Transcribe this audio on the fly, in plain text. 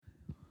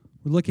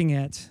We're looking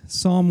at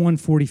Psalm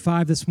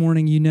 145 this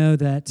morning. You know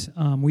that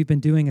we've been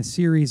doing a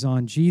series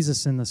on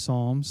Jesus in the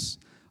Psalms.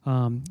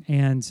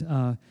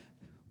 And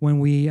when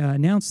we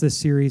announced this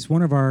series,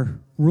 one of our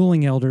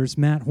ruling elders,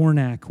 Matt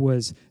Hornack,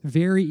 was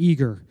very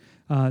eager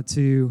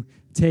to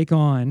take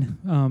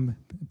on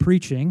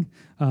preaching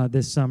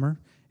this summer.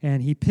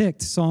 And he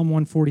picked Psalm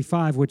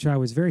 145, which I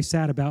was very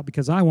sad about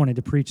because I wanted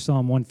to preach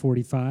Psalm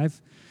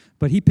 145.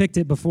 But he picked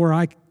it before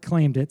I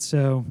claimed it,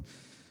 so,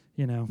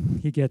 you know,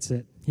 he gets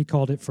it. He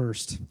called it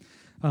first.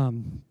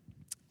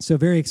 So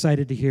very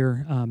excited to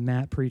hear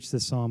Matt preach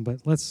this psalm, but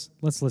let's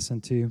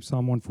listen to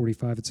Psalm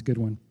 145. It's a good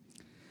one.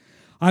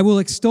 I will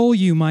extol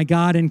you, my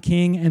God and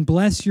King, and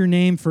bless your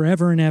name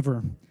forever and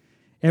ever.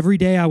 Every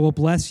day I will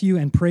bless you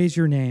and praise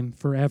your name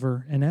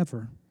forever and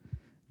ever.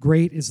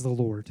 Great is the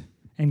Lord,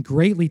 and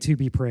greatly to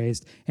be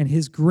praised, and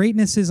his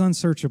greatness is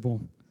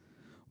unsearchable.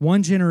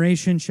 One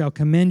generation shall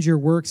commend your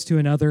works to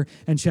another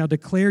and shall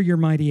declare your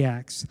mighty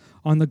acts.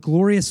 On the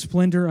glorious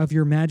splendor of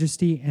your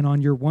majesty and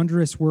on your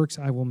wondrous works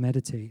I will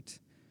meditate.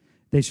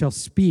 They shall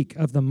speak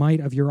of the might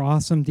of your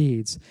awesome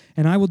deeds,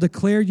 and I will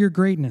declare your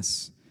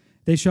greatness.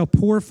 They shall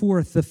pour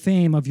forth the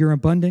fame of your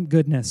abundant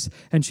goodness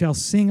and shall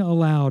sing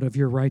aloud of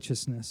your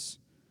righteousness.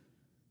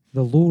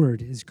 The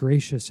Lord is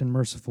gracious and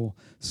merciful,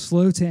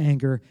 slow to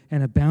anger,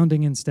 and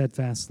abounding in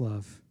steadfast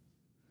love.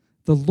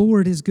 The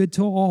Lord is good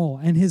to all,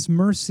 and his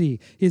mercy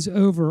is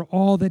over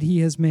all that he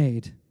has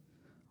made.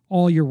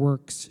 All your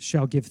works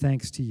shall give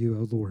thanks to you,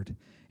 O Lord,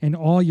 and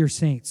all your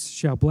saints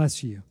shall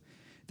bless you.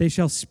 They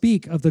shall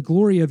speak of the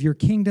glory of your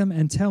kingdom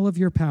and tell of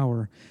your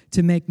power,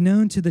 to make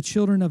known to the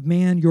children of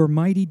man your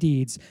mighty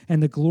deeds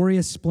and the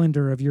glorious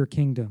splendor of your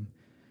kingdom.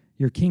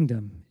 Your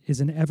kingdom is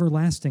an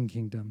everlasting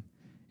kingdom,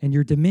 and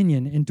your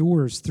dominion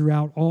endures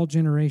throughout all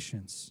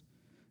generations.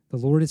 The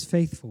Lord is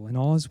faithful in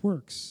all his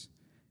works,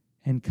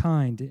 and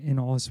kind in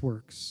all his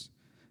works.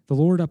 The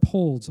Lord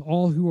upholds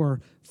all who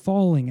are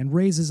falling and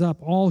raises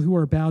up all who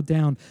are bowed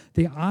down.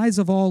 The eyes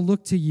of all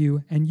look to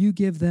you, and you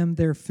give them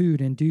their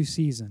food in due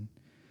season.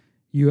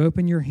 You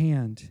open your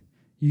hand.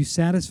 You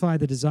satisfy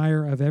the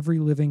desire of every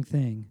living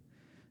thing.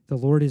 The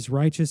Lord is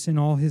righteous in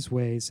all his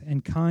ways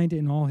and kind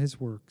in all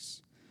his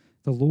works.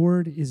 The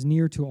Lord is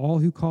near to all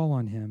who call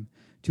on him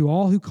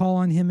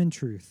in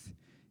truth.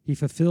 He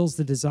fulfills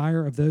the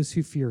desire of those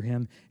who fear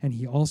him, and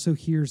he also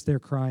hears their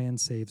cry and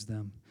saves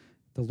them.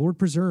 The Lord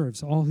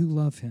preserves all who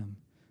love him,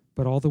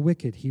 but all the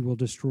wicked he will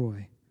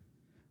destroy.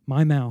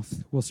 My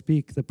mouth will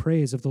speak the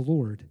praise of the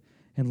Lord,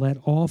 and let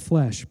all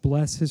flesh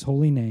bless his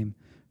holy name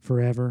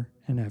forever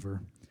and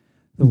ever.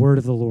 The word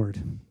of the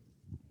Lord.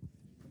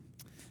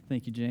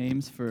 Thank you,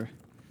 James, for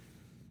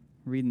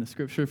reading the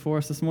scripture for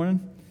us this morning.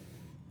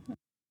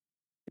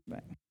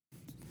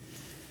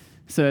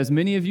 So as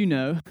many of you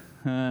know,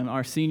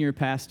 our senior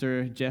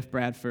pastor, Jeff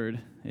Bradford,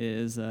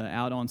 is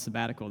out on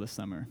sabbatical this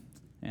summer.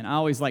 And I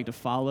always like to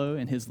follow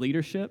in his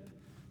leadership.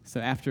 So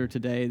after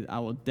today, I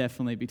will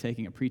definitely be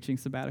taking a preaching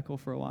sabbatical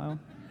for a while.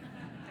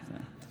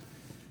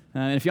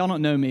 And if y'all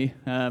don't know me,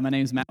 my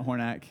name is Matt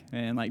Hornack.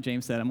 And like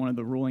James said, I'm one of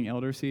the ruling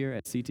elders here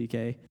at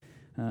CTK.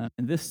 And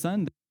this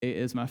Sunday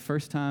is my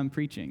first time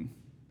preaching,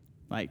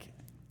 like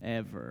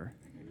ever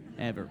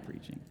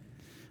preaching.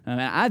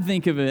 And I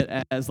think of it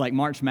as like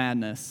March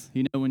Madness.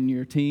 You know, when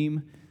your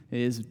team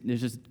is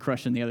just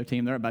crushing the other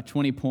team. They're up by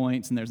 20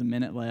 points, and there's a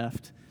minute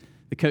left.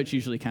 The coach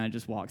usually kind of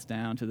just walks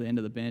down to the end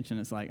of the bench, and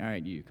it's like, all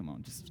right, you, come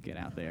on, just get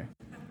out there.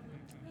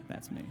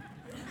 That's me.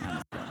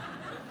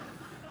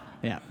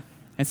 Yeah.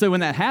 And so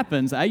when that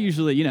happens, I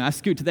usually, I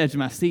scoot to the edge of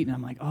my seat, and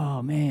I'm like,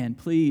 oh, man,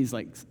 please,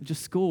 like,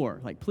 just score.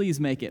 Like, please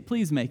make it.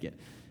 Please make it.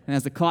 And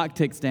as the clock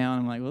ticks down,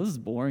 I'm like, well, this is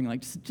boring.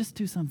 Like, just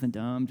do something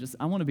dumb.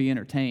 I want to be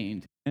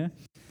entertained. Yeah?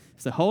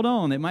 So hold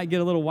on. It might get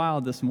a little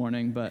wild this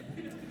morning, but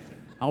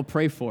I'll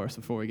pray for us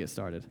before we get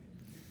started.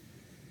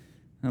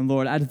 And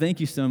Lord, I thank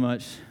you so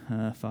much,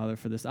 Father,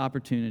 for this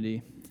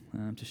opportunity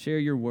to share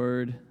your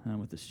word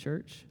with this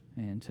church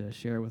and to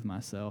share it with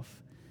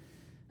myself.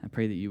 I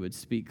pray that you would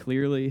speak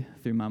clearly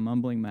through my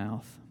mumbling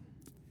mouth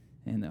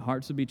and that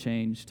hearts would be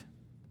changed,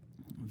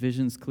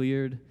 visions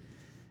cleared,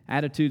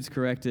 attitudes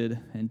corrected,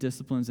 and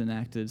disciplines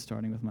enacted,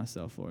 starting with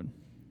myself, Lord.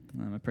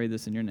 I pray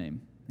this in your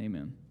name.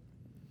 Amen.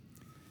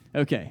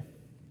 Okay.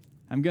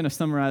 I'm going to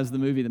summarize the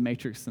movie The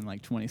Matrix in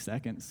like 20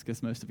 seconds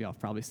because most of y'all have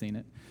probably seen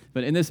it.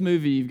 But in this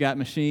movie, you've got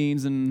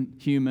machines and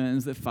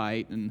humans that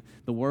fight, and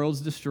the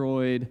world's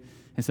destroyed.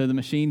 And so the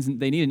machines,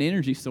 they need an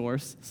energy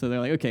source. So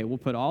they're like, okay, we'll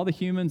put all the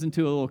humans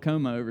into a little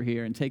coma over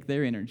here and take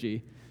their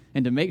energy.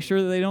 And to make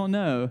sure that they don't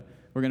know,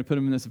 we're going to put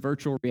them in this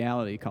virtual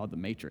reality called The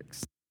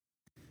Matrix.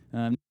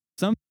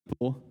 Some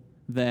people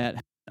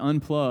that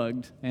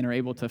unplugged and are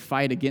able to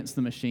fight against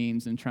the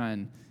machines and try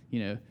and,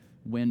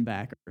 win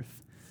back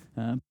Earth.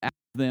 After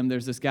them,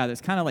 there's this guy that's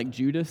kind of like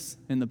Judas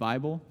in the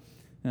Bible.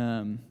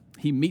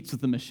 He meets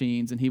with the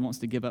machines, and he wants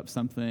to give up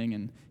something,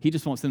 and he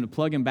just wants them to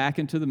plug him back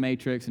into the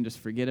Matrix and just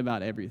forget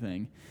about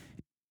everything.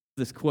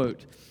 This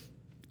quote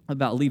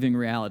about leaving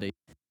reality.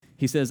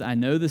 He says, I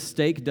know the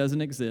steak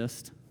doesn't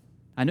exist.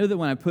 I know that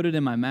when I put it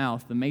in my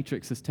mouth, the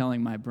Matrix is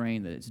telling my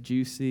brain that it's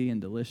juicy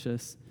and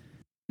delicious.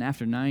 And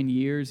after 9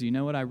 years, you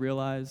know what I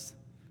realized?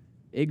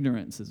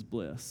 Ignorance is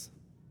bliss.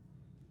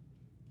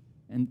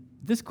 And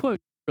this quote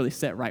really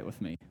set right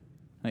with me.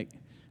 Like,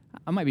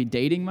 I might be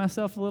dating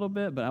myself a little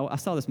bit, but I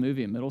saw this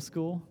movie in middle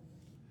school.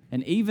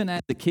 And even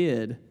as a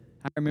kid,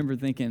 I remember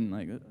thinking,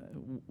 like,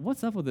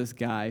 what's up with this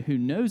guy who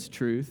knows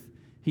truth,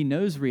 he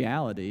knows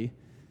reality,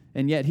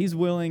 and yet he's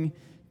willing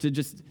to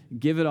just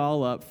give it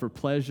all up for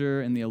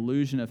pleasure and the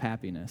illusion of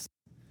happiness.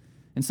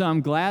 And so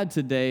I'm glad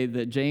today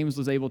that James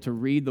was able to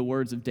read the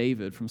words of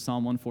David from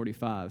Psalm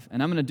 145.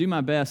 And I'm going to do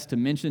my best to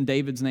mention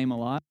David's name a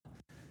lot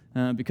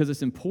because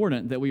it's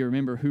important that we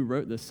remember who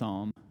wrote this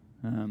psalm.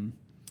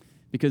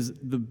 Because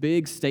the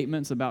big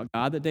statements about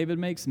God that David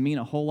makes mean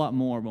a whole lot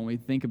more when we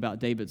think about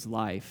David's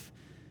life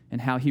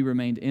and how he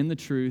remained in the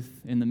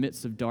truth in the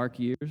midst of dark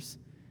years,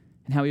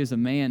 and how he was a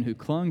man who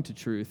clung to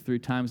truth through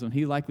times when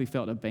he likely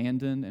felt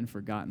abandoned and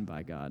forgotten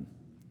by God.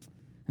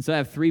 And so I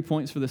have 3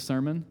 points for this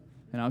sermon,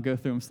 and I'll go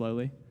through them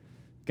slowly.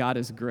 God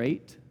is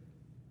great.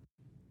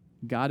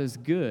 God is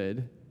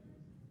good.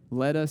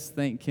 Let us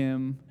thank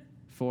him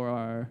for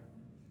our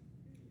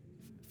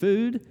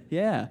food.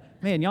 Yeah.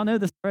 Man, y'all know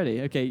this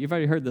already. Okay, you've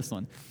already heard this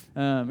one.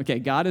 Okay,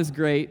 God is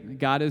great.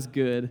 God is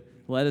good.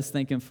 Let us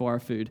thank him for our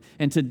food.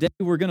 And today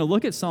we're going to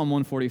look at Psalm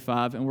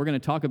 145, and we're going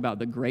to talk about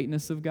the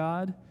greatness of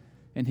God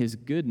and his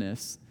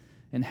goodness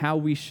and how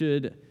we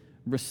should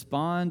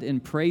respond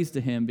in praise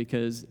to him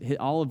because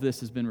all of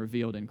this has been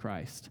revealed in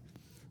Christ.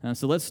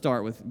 So let's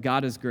start with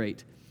God is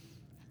great.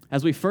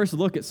 As we first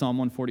look at Psalm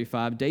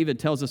 145, David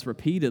tells us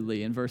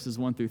repeatedly in verses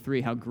 1 through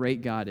 3 how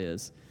great God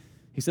is.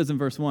 He says in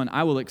verse 1,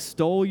 I will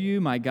extol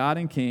you, my God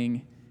and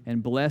King,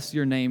 and bless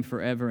your name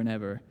forever and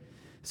ever.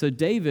 So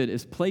David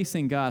is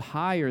placing God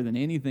higher than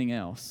anything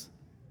else.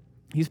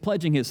 He's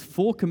pledging his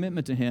full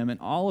commitment to him, and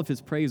all of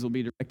his praise will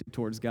be directed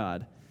towards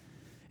God.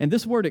 And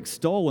this word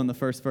extol in the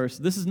first verse,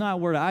 this is not a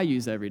word I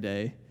use every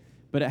day,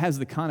 but it has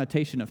the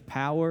connotation of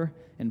power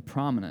and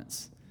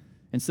prominence.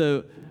 And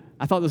so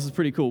I thought this was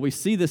pretty cool. We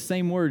see this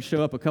same word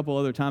show up a couple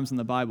other times in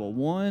the Bible.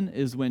 One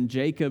is when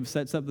Jacob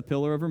sets up the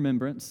pillar of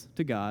remembrance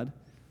to God.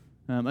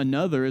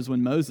 Another is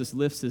when Moses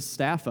lifts his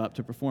staff up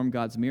to perform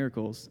God's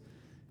miracles.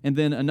 And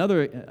then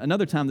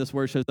another time this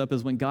word shows up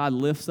is when God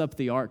lifts up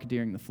the ark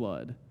during the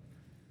flood.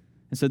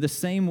 And so this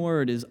same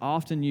word is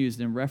often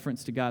used in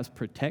reference to God's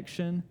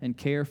protection and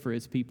care for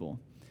his people.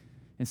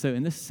 And so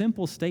in this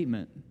simple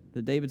statement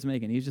that David's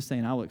making, he's just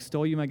saying, I will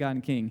extol you, my God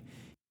and King,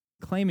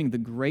 claiming the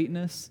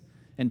greatness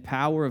and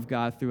power of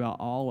God throughout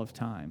all of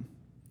time.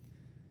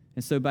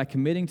 And so by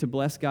committing to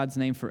bless God's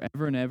name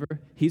forever and ever,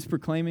 he's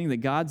proclaiming that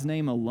God's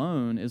name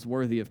alone is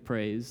worthy of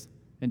praise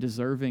and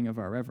deserving of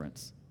our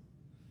reverence.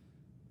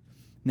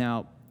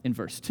 Now, in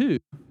verse 2,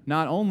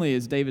 not only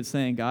is David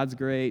saying God's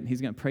great, and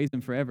he's going to praise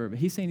him forever, but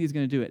he's saying he's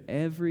going to do it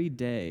every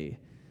day.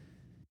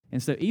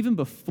 And so even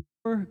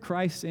before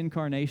Christ's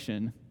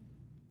incarnation,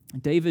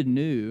 David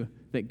knew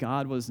that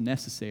God was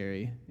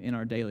necessary in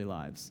our daily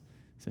lives.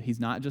 So he's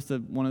not just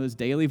one of those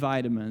daily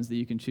vitamins that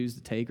you can choose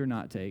to take or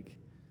not take.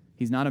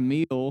 He's not a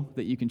meal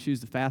that you can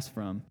choose to fast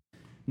from.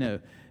 No,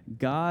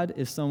 God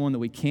is someone that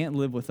we can't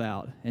live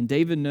without. And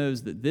David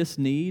knows that this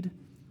need,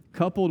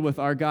 coupled with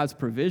our God's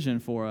provision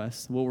for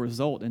us, will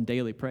result in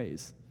daily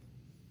praise.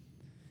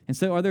 And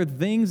so are there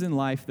things in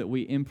life that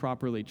we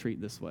improperly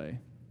treat this way?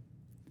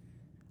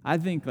 I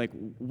think,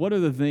 what are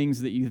the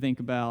things that you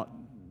think about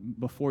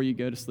before you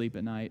go to sleep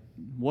at night?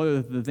 What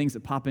are the things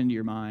that pop into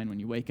your mind when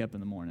you wake up in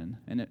the morning?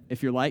 And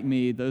if you're like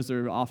me, those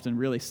are often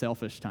really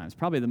selfish times,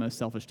 probably the most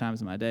selfish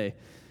times of my day.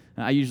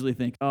 I usually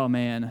think, oh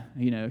man,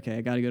 okay,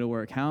 I got to go to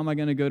work. How am I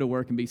going to go to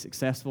work and be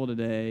successful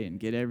today and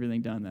get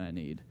everything done that I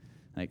need?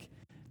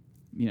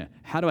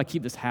 How do I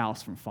keep this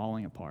house from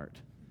falling apart?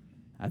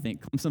 I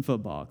think Clemson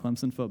football.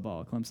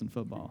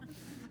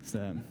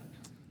 So,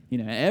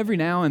 every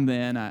now and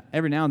then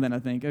I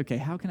think, okay,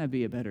 how can I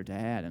be a better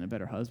dad and a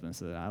better husband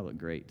so that I look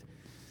great?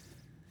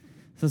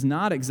 This is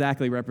not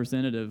exactly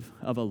representative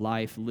of a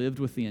life lived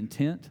with the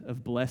intent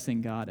of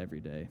blessing God every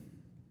day.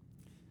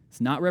 It's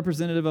not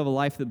representative of a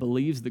life that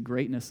believes the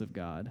greatness of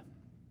God.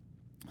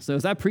 So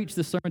as I preach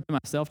this sermon to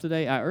myself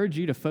today, I urge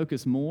you to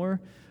focus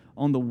more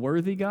on the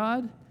worthy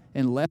God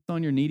and less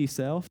on your needy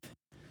self,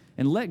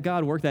 and let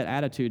God work that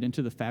attitude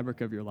into the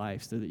fabric of your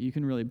life so that you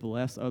can really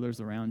bless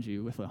others around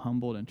you with a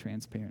humbled and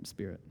transparent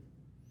spirit.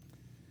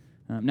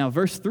 Now,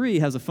 verse 3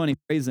 has a funny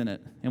phrase in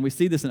it, and we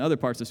see this in other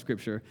parts of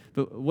Scripture,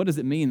 but what does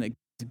it mean that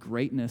God's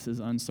greatness is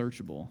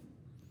unsearchable?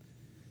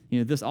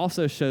 This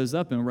also shows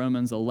up in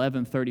Romans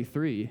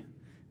 11:33,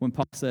 when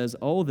Paul says,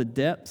 oh, the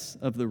depths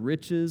of the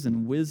riches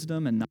and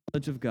wisdom and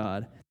knowledge of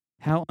God,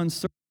 how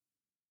unsearchable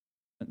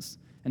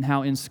and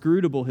how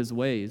inscrutable his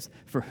ways.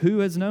 For who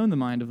has known the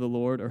mind of the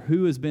Lord, or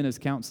who has been his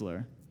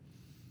counselor?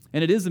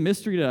 And it is a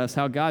mystery to us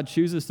how God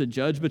chooses to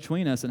judge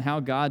between us and how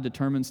God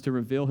determines to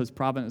reveal his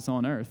providence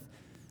on earth.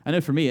 I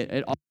know for me,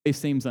 it always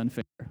seems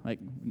unfair.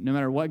 No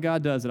matter what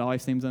God does, it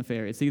always seems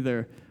unfair. It's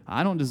either,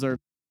 I don't deserve,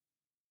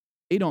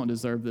 they don't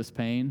deserve this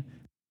pain.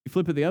 You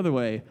flip it the other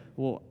way,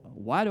 well,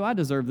 why do I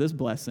deserve this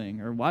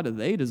blessing? Or why do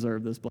they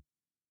deserve this blessing?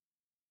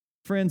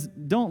 Friends,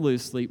 don't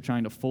lose sleep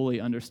trying to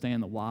fully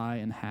understand the why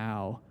and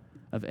how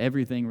of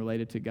everything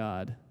related to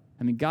God.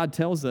 I mean, God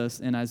tells us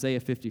in Isaiah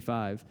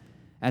 55,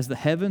 as the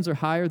heavens are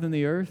higher than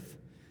the earth,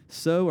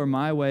 so are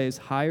my ways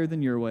higher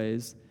than your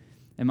ways,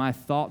 and my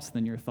thoughts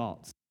than your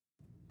thoughts.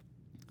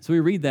 So we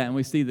read that and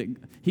we see that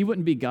he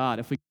wouldn't be God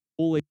if we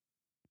fully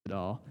it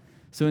all.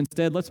 So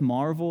instead, let's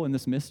marvel in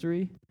this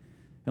mystery,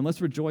 and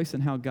let's rejoice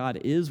in how God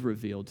is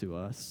revealed to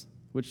us,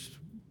 which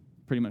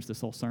pretty much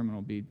this whole sermon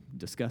will be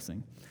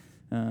discussing.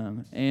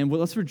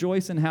 Let's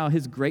rejoice in how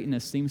his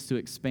greatness seems to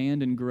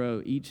expand and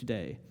grow each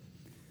day.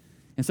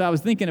 And so I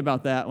was thinking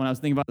about that when I was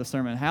thinking about the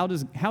sermon. How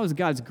is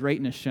God's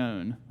greatness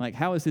shown? Like,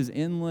 how is his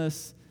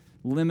endless,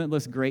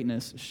 limitless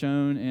greatness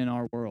shown in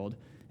our world?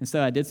 And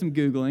so I did some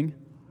Googling,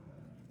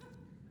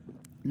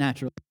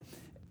 naturally,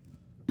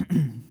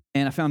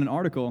 and I found an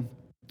article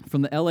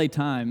from the LA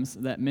Times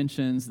that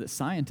mentions that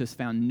scientists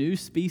found new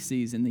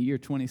species in the year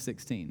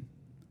 2016.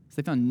 So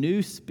they found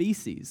new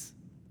species.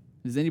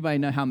 Does anybody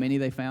know how many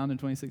they found in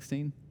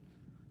 2016?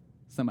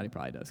 Somebody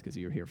probably does because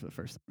you were here for the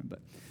first time.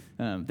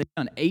 But they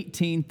found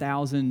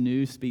 18,000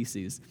 new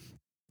species.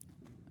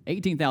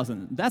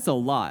 18,000, that's a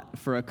lot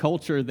for a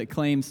culture that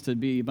claims to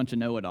be a bunch of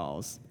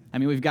know-it-alls. I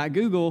mean, we've got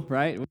Google,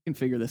 right? We can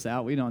figure this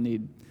out. We don't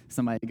need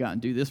somebody to go out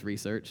and do this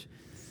research.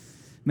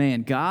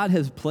 Man, God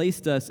has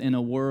placed us in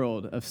a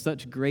world of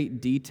such great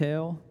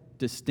detail,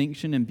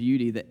 distinction, and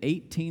beauty that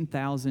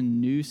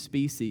 18,000 new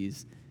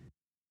species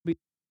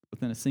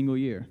within a single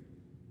year.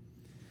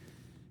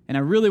 And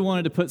I really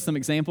wanted to put some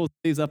examples of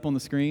these up on the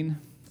screen,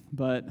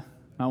 but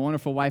my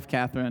wonderful wife,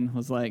 Catherine,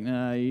 was like,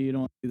 no, you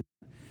don't want to do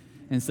that.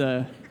 And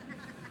so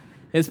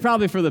it's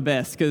probably for the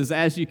best, because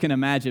as you can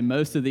imagine,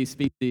 most of these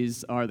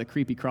species are the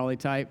creepy crawly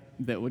type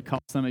that would cause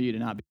some of you to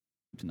not be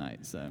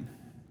tonight.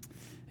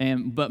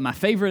 But my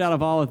favorite out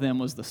of all of them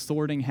was the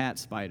sorting hat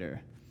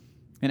spider.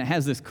 And it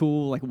has this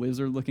cool, like,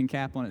 wizard-looking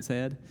cap on its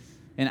head.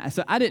 And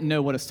so I didn't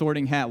know what a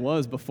sorting hat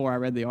was before I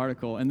read the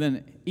article. And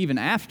then even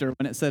after,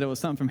 when it said it was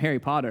something from Harry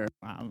Potter,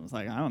 I was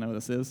like, I don't know what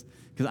this is.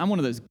 Because I'm one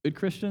of those good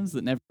Christians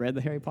that never read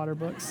the Harry Potter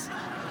books.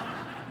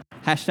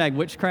 #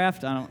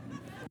 witchcraft, don't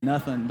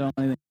know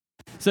anything.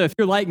 So if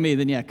you're like me,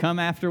 then yeah, come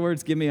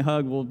afterwards, give me a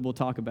hug, we'll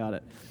talk about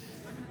it.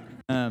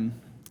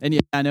 And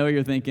yeah, I know what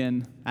you're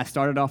thinking. I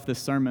started off this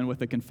sermon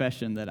with a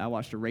confession that I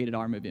watched a rated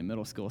R movie in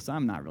middle school, so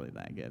I'm not really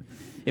that good.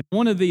 If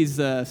one of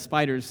these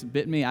spiders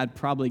bit me, I'd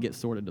probably get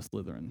sorted to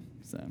Slytherin.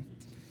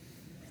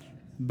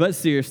 But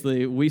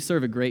seriously, we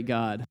serve a great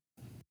God,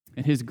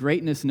 and his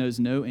greatness knows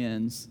no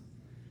ends.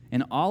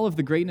 And all of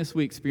the greatness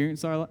we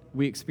experience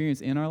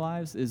in our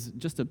lives is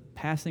just a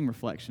passing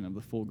reflection of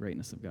the full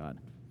greatness of God.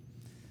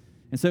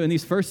 And so in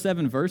these first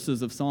 7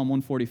 verses of Psalm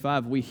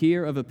 145, we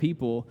hear of a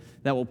people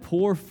that will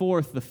pour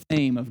forth the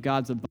fame of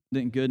God's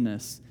abundant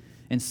goodness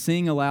and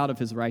sing aloud of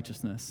his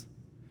righteousness.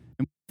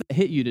 And what that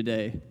hit you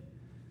today?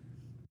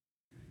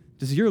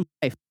 Does your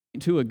life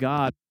point to a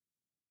God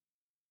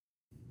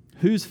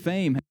whose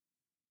fame?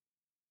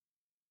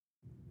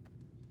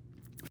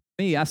 For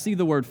me, I see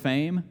the word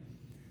fame,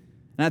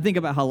 and I think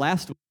about how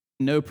last week,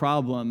 no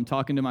problem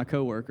talking to my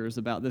coworkers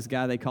about this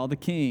guy they call the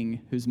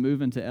King who's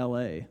moving to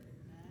L.A.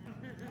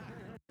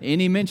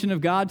 Any mention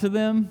of God to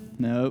them?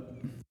 Nope.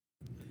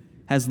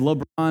 Has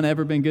LeBron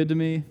ever been good to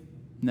me?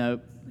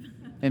 Nope.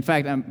 In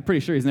fact, I'm pretty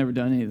sure he's never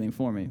done anything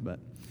for me.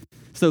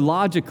 So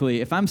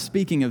logically, if I'm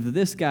speaking of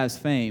this guy's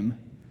fame,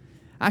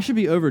 I should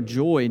be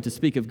overjoyed to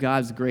speak of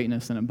God's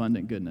greatness and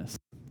abundant goodness.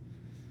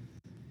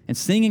 And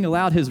singing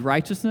aloud his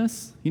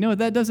righteousness, you know what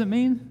that doesn't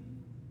mean?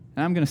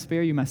 And I'm going to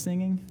spare you my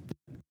singing.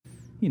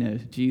 You know,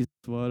 Jesus,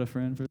 what a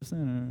friend for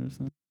sinners.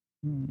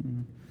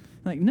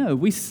 Like, no,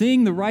 we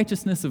sing the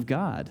righteousness of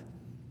God.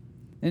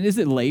 And is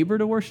it labor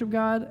to worship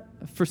God?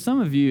 For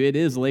some of you, it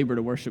is labor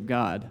to worship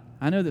God.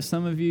 I know that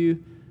some of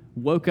you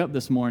woke up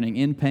this morning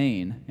in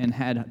pain and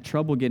had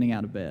trouble getting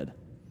out of bed.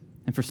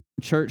 And for some,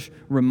 church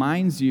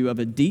reminds you of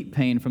a deep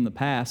pain from the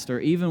past or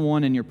even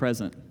one in your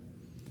present.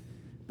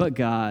 But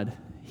God,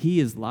 he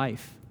is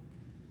life.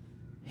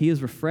 He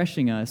is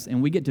refreshing us,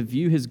 and we get to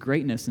view his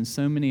greatness in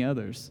so many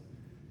others.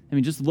 I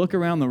mean, just look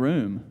around the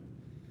room.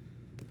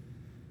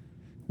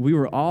 We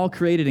were all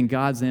created in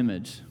God's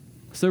image.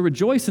 So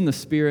rejoice in the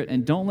Spirit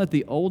and don't let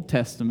the Old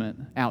Testament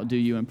outdo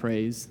you in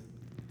praise,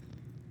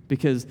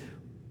 because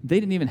they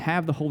didn't even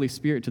have the Holy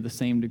Spirit to the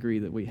same degree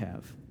that we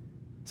have.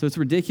 So it's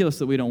ridiculous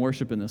that we don't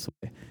worship in this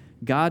way.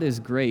 God is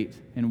great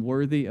and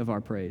worthy of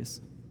our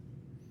praise.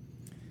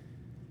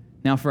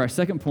 Now, for our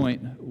second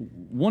point,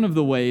 one of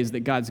the ways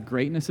that God's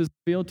greatness is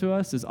revealed to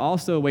us is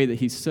also a way that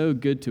he's so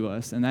good to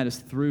us, and that is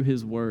through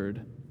his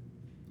word.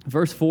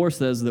 Verse 4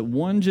 says that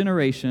one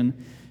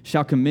generation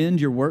shall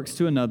commend your works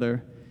to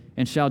another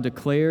and shall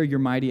declare your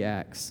mighty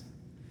acts.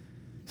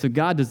 So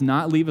God does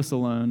not leave us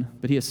alone,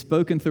 but he has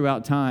spoken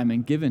throughout time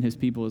and given his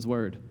people his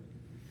word.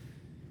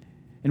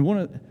 And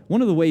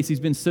one of the ways he's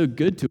been so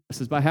good to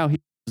us is by how he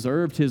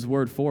preserved his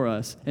word for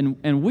us.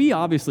 And we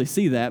obviously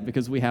see that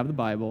because we have the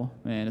Bible,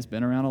 and it's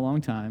been around a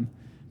long time.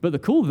 But the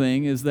cool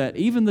thing is that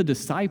even the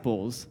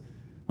disciples,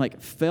 like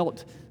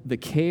felt the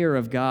care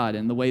of God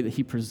and the way that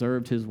he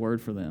preserved his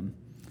word for them.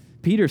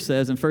 Peter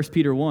says in 1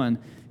 Peter 1,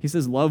 he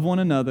says, "Love one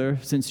another,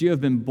 since you have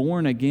been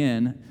born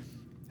again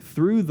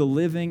through the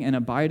living and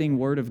abiding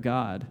word of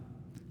God.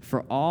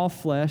 For all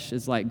flesh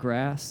is like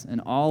grass,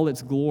 and all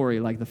its glory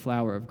like the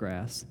flower of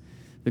grass.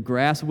 The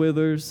grass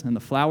withers and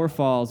the flower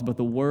falls, but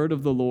the word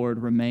of the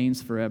Lord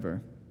remains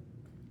forever."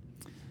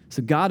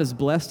 So God has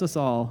blessed us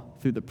all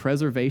through the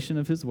preservation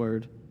of his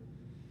word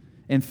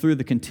and through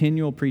the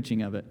continual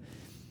preaching of it.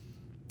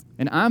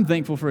 And I'm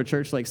thankful for a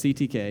church like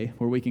CTK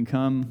where we can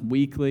come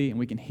weekly and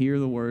we can hear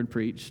the word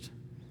preached.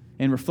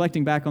 And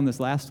reflecting back on this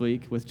last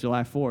week with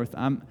July 4th,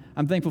 I'm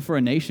thankful for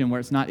a nation where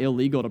it's not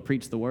illegal to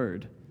preach the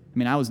word. I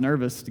mean, I was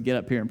nervous to get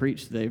up here and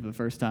preach today for the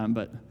first time,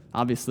 but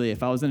obviously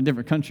if I was in a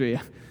different country,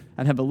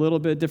 I'd have a little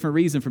bit different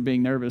reason for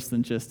being nervous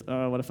than just,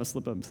 oh, what if I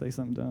slip up and say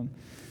something dumb?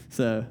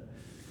 So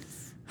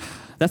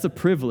that's a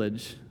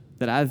privilege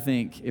that I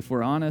think, if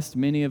we're honest,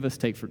 many of us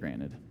take for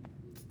granted.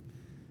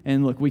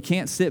 And look, we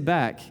can't sit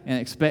back and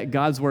expect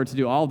God's word to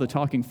do all the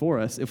talking for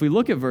us. If we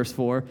look at verse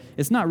 4,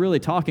 it's not really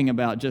talking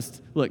about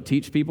just, look,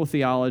 teach people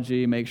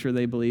theology, make sure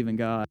they believe in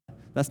God.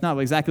 That's not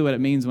exactly what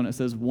it means when it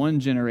says one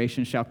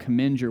generation shall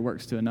commend your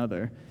works to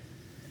another.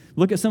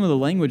 Look at some of the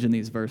language in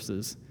these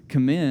verses.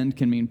 Commend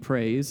can mean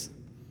praise.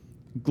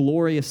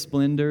 Glorious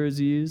splendor is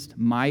used.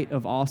 Might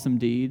of awesome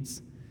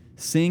deeds.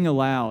 Sing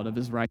aloud of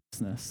his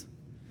righteousness.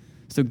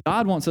 So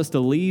God wants us to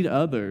lead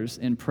others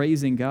in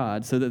praising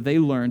God so that they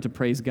learn to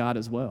praise God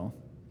as well.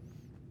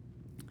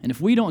 And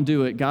if we don't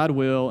do it, God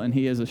will, and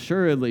he has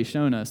assuredly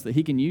shown us that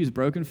he can use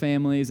broken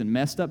families and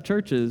messed up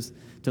churches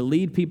to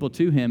lead people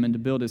to him and to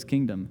build his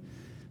kingdom.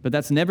 But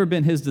that's never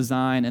been his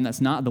design, and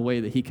that's not the way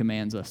that he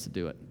commands us to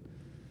do it.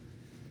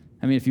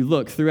 I mean, if you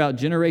look throughout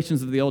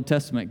generations of the Old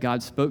Testament,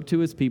 God spoke to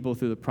his people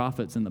through the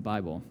prophets in the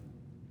Bible.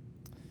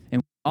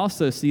 And we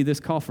also see this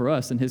call for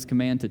us in his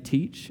command to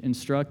teach,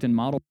 instruct, and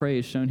model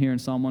praise shown here in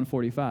Psalm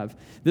 145.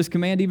 This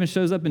command even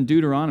shows up in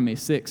Deuteronomy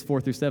 6,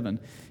 4-7.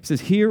 It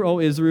says, "Hear, O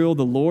Israel,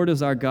 the Lord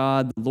is our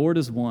God, the Lord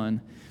is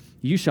one.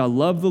 You shall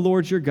love the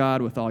Lord your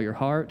God with all your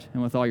heart,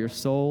 and with all your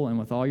soul, and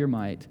with all your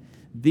might.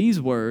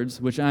 These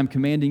words, which I am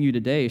commanding you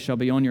today, shall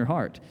be on your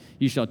heart.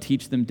 You shall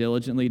teach them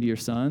diligently to your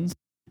sons,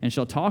 and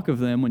shall talk of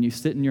them when you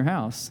sit in your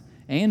house,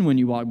 and when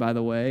you walk by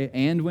the way,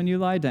 and when you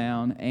lie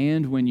down,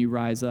 and when you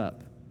rise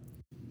up."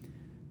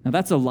 Now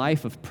that's a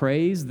life of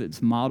praise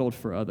that's modeled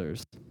for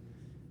others.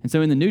 And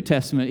so in the New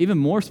Testament, even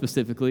more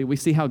specifically, we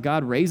see how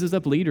God raises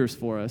up leaders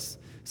for us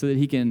so that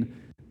he can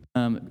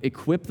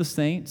equip the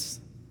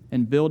saints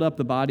and build up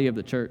the body of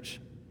the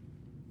church,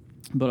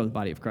 build up the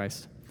body of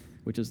Christ,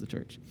 which is the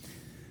church.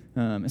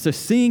 And so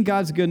seeing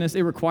God's goodness,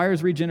 it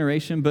requires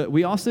regeneration, but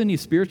we also need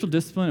spiritual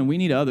discipline, and we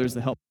need others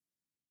to help.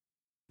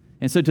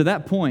 And so to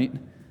that point,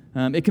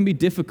 it can be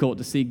difficult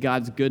to see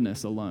God's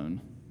goodness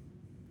alone.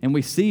 And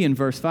we see in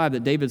verse 5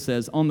 that David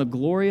says, "On the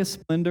glorious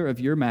splendor of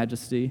your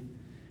majesty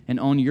and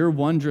on your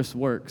wondrous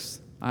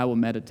works I will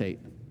meditate."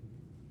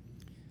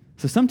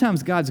 So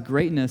sometimes God's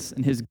greatness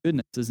and his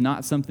goodness is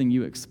not something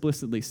you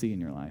explicitly see in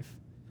your life.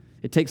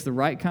 It takes the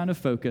right kind of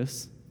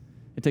focus.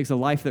 It takes a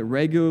life that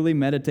regularly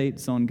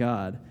meditates on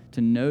God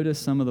to notice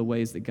some of the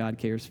ways that God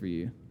cares for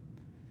you.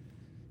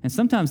 And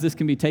sometimes this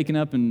can be taken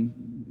up and,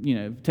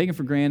 taken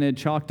for granted,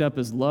 chalked up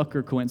as luck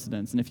or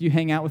coincidence. And if you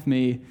hang out with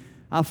me,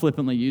 I'll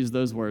flippantly use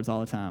those words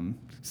all the time.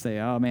 Say,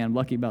 oh man, I'm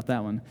lucky about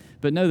that one.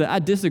 But know that I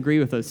disagree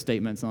with those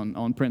statements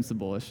on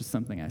principle. It's just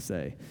something I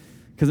say.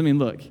 Because,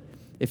 look,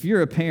 if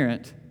you're a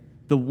parent,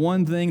 the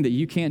one thing that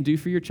you can't do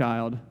for your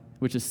child,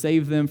 which is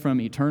save them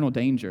from eternal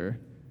danger,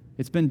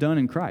 it's been done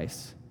in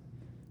Christ.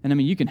 And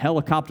you can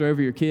helicopter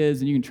over your kids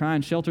and you can try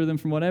and shelter them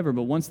from whatever,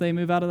 but once they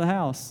move out of the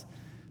house,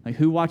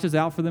 who watches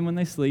out for them when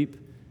they sleep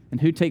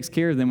and who takes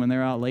care of them when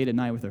they're out late at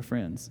night with their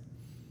friends?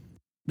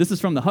 This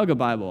is from the Hugga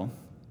Bible.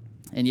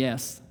 And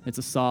yes, it's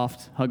a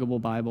soft,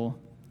 huggable Bible.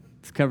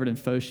 It's covered in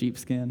faux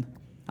sheepskin.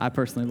 I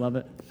personally love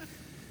it.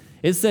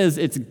 It says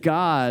it's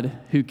God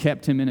who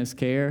kept him in his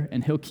care,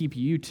 and he'll keep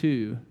you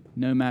too,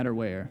 no matter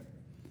where.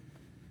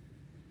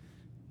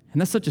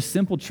 And that's such a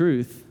simple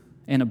truth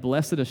and a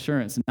blessed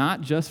assurance,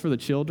 not just for the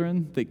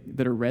children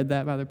that are read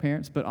that by their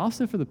parents, but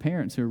also for the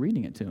parents who are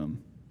reading it to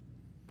them.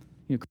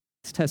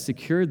 Christ has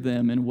secured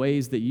them in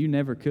ways that you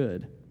never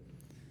could.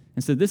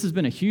 And so this has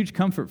been a huge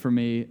comfort for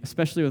me,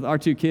 especially with our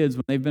two kids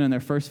when they've been in their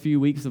first few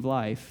weeks of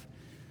life.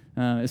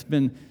 It's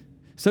been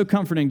so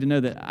comforting to know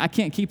that I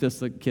can't keep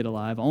this kid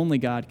alive. Only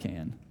God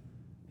can.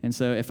 And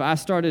so if I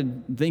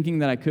started thinking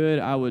that I could,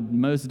 I would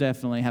most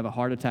definitely have a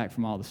heart attack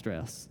from all the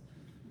stress.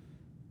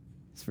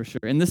 That's for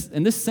sure. And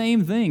this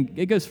same thing,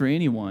 it goes for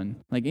anyone.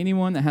 Like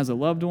anyone that has a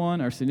loved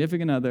one or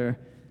significant other,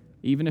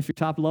 even if your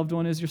top loved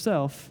one is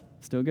yourself,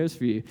 still goes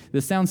for you.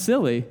 This sounds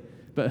silly,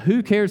 but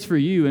who cares for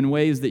you in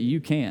ways that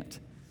you can't?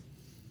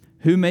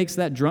 Who makes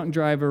that drunk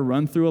driver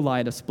run through a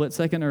light a split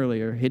second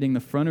earlier, hitting the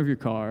front of your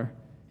car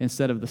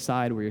instead of the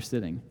side where you're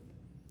sitting?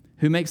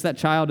 Who makes that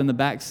child in the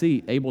back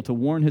seat able to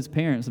warn his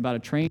parents about a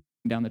train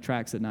down the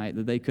tracks at night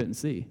that they couldn't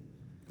see?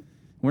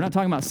 We're not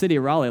talking about City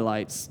of Raleigh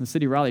lights, the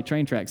City of Raleigh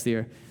train tracks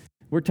here.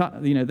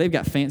 They've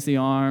got fancy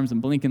arms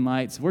and blinking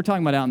lights. We're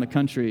talking about out in the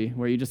country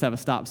where you just have a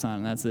stop sign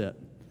and that's it.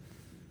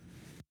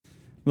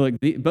 Look,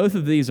 both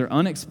of these are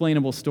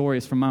unexplainable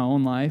stories from my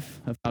own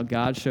life of how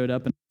God showed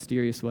up in a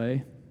mysterious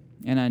way.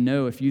 And I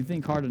know if you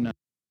think hard enough,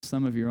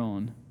 some of your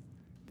own,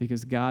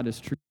 because God is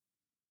true.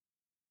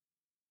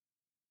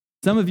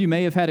 Some of you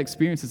may have had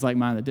experiences like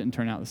mine that didn't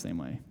turn out the same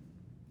way.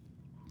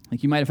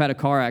 Like you might have had a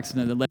car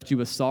accident that left you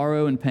with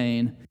sorrow and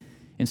pain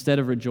instead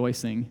of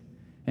rejoicing.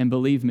 And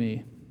believe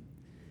me,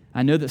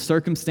 I know that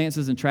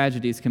circumstances and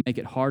tragedies can make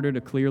it harder to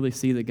clearly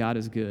see that God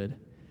is good.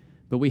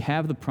 But we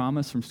have the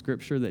promise from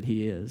Scripture that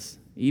He is,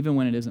 even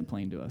when it isn't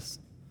plain to us.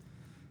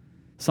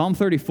 Psalm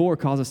 34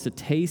 calls us to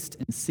taste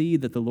and see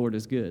that the Lord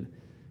is good.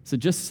 So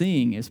just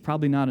seeing is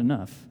probably not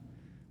enough.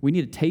 We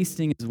need a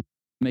tasting as well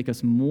to make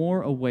us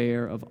more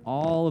aware of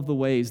all of the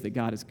ways that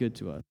God is good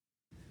to us.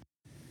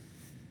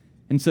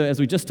 And so as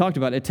we just talked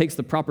about, it takes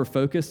the proper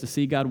focus to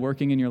see God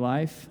working in your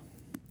life.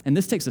 And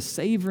this takes a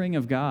savoring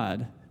of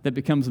God that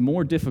becomes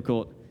more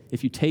difficult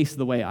if you taste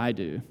the way I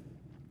do.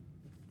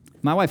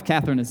 My wife,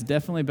 Catherine, is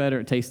definitely better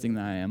at tasting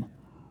than I am.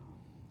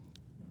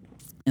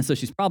 And so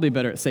she's probably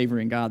better at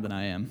savoring God than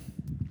I am.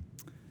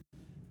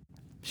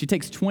 She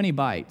takes 20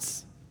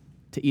 bites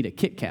to eat a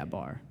Kit Kat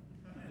bar,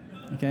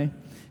 okay?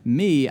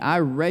 Me, I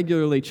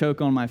regularly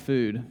choke on my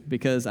food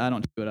because I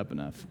don't chew it up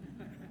enough.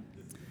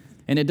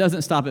 And it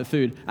doesn't stop at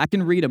food. I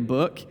can read a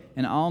book,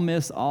 and I'll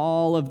miss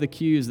all of the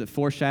cues that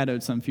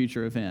foreshadowed some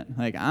future event.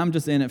 Like, I'm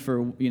just in it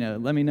for,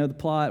 let me know the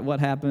plot, what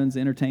happens,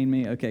 entertain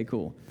me. Okay,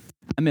 cool.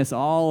 I miss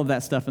all of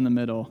that stuff in the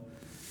middle.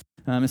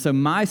 And so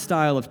my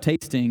style of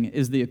tasting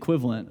is the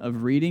equivalent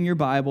of reading your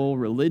Bible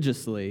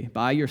religiously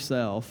by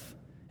yourself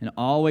and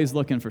always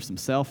looking for some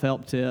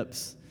self-help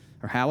tips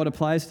or how it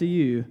applies to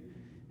you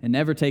and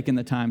never taking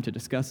the time to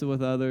discuss it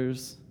with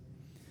others,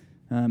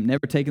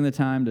 never taking the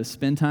time to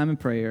spend time in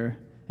prayer,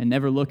 and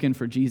never looking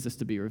for Jesus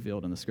to be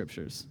revealed in the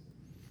Scriptures.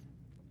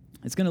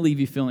 It's going to leave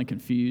you feeling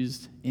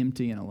confused,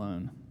 empty, and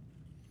alone.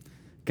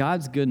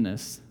 God's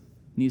goodness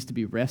needs to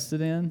be rested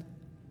in,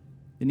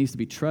 it needs to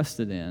be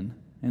trusted in,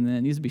 and then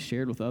it needs to be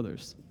shared with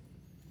others.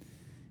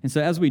 And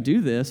so as we do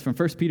this, from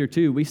 1 Peter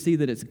 2, we see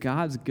that it's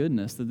God's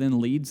goodness that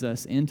then leads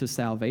us into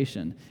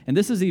salvation. And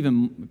this is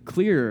even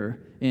clearer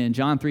in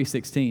John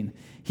 3:16.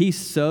 He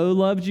so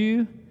loved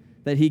you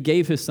that He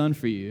gave His Son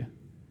for you.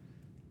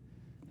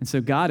 And so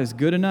God is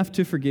good enough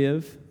to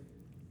forgive.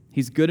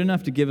 He's good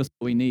enough to give us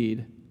what we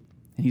need.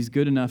 And He's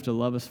good enough to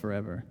love us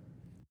forever.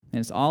 And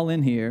it's all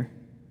in here.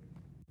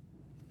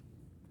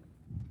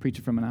 I'm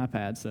preaching from an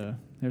iPad, so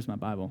there's my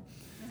Bible.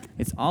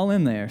 It's all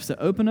in there. So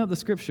open up the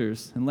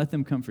Scriptures and let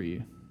them come for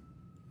you.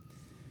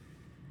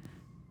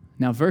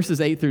 Now,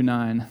 verses 8 through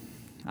 9.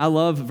 I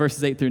love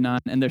verses 8 through 9,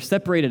 and they're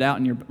separated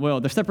out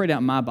they're separated out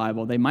in my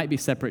Bible. They might be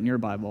separate in your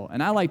Bible.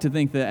 And I like to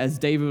think that as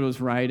David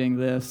was writing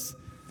this,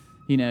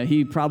 he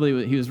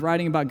was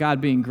writing about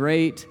God being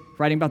great,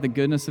 writing about the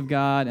goodness of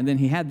God, and then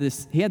he had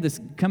this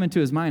come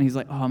into his mind. He's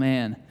like, oh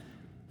man,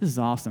 this is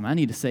awesome. I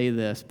need to say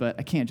this, but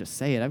I can't just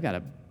say it. I've got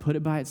to put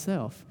it by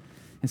itself.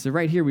 And so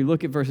right here we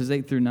look at verses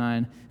 8 through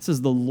 9. It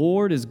says, the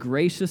Lord is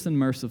gracious and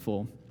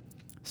merciful,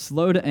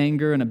 slow to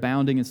anger and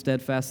abounding in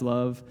steadfast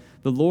love.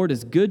 The Lord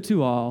is good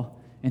to all,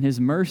 and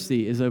His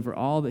mercy is over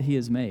all that He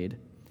has made.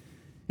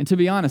 And to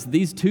be honest,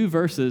 these two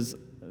verses,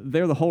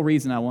 they're the whole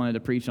reason I wanted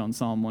to preach on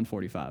Psalm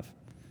 145.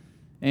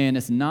 And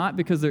it's not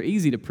because they're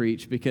easy to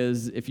preach,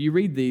 because if you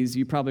read these,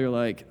 you probably are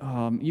like,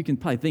 you can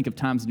probably think of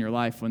times in your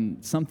life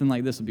when something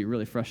like this would be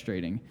really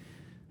frustrating.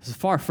 It's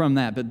far from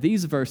that, but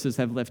these verses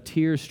have left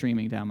tears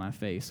streaming down my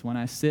face when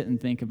I sit and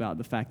think about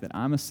the fact that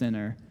I'm a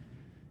sinner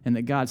and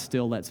that God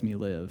still lets me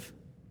live.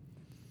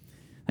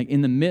 Like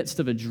in the midst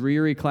of a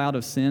dreary cloud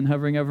of sin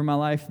hovering over my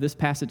life, this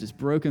passage is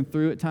broken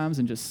through at times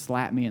and just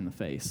slapped me in the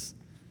face.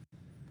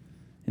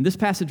 And this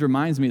passage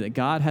reminds me that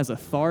God has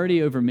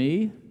authority over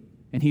me,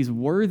 and He's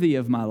worthy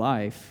of my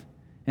life,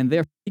 and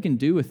therefore He can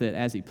do with it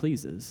as He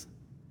pleases.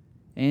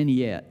 And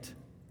yet,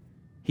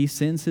 He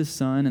sends His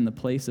Son in the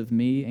place of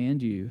me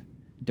and you,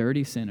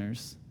 dirty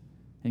sinners,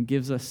 and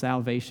gives us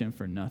salvation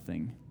for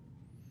nothing.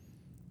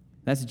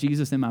 That's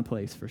Jesus in my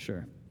place for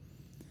sure.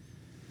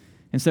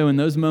 And so in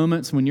those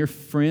moments when your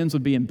friends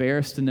would be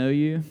embarrassed to know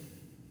you,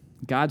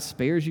 God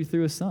spares you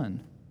through His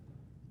Son.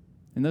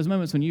 In those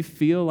moments when you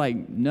feel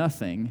like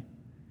nothing,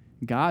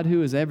 God,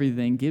 who is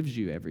everything, gives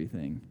you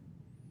everything.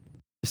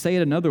 To say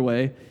it another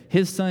way,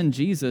 His Son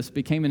Jesus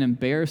became an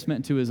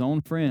embarrassment to His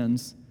own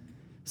friends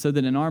so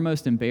that in our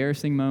most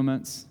embarrassing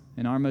moments,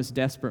 in our most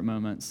desperate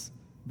moments,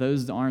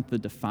 those aren't the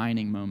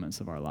defining moments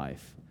of our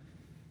life.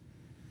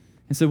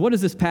 And so what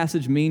does this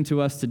passage mean to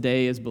us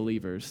today as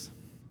believers?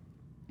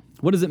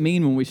 What does it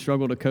mean when we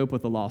struggle to cope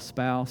with a lost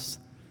spouse,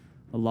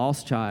 a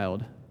lost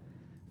child,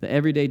 the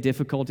everyday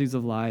difficulties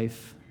of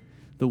life,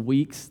 the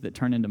weeks that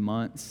turn into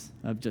months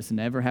of just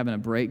never having a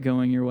break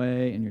going your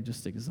way and you're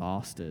just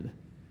exhausted?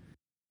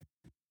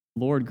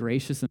 Lord,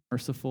 gracious and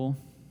merciful,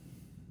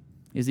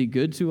 is He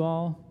good to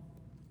all?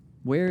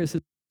 Where is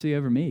His mercy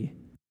over me?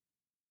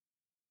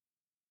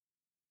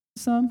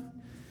 Some,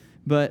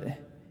 but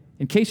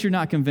In case you're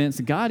not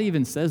convinced, God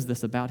even says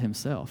this about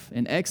himself.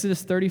 In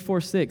Exodus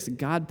 34:6,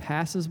 God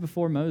passes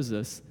before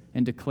Moses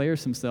and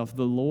declares himself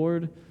the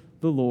Lord,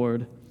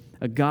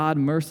 a God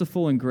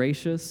merciful and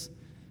gracious,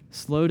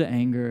 slow to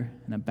anger,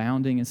 and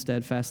abounding in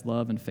steadfast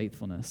love and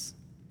faithfulness.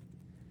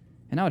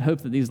 And I would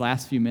hope that these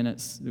last few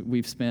minutes that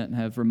we've spent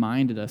have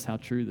reminded us how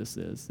true this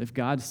is. If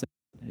God said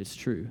it, it's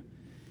true.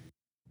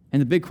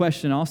 And the big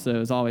question also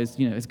is always,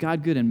 is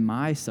God good in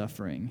my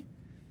suffering?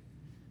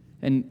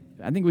 And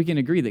I think we can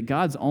agree that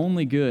God's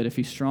only good if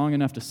he's strong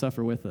enough to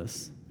suffer with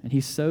us. And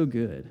he's so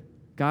good.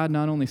 God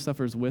not only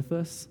suffers with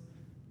us,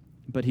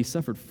 but he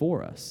suffered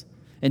for us.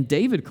 And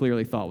David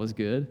clearly thought was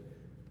good.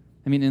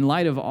 I mean, in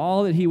light of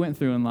all that he went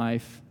through in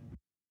life,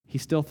 he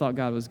still thought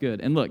God was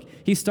good. And look,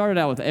 he started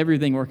out with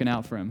everything working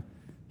out for him.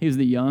 He was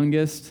the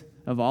youngest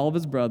of all of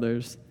his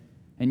brothers,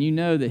 and you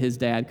know that his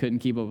dad couldn't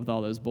keep up with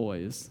all those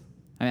boys.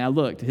 I mean, I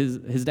looked.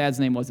 His dad's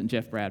name wasn't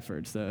Jeff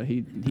Bradford, so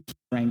he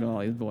wrangled all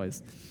these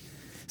boys.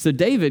 So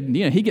David,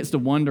 he gets to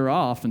wander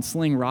off and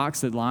sling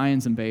rocks at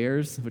lions and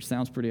bears, which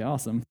sounds pretty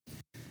awesome.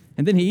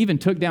 And then he even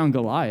took down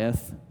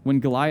Goliath when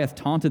Goliath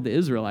taunted the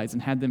Israelites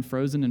and had them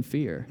frozen in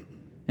fear.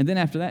 And then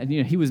after that,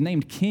 he was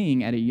named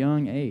king at a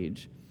young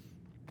age.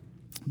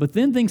 But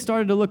then things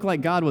started to look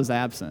like God was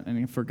absent and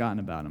he had forgotten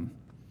about him.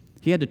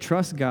 He had to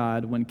trust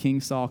God when King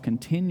Saul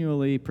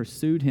continually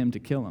pursued him to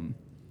kill him.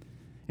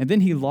 And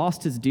then he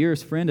lost his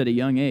dearest friend at a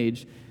young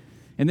age.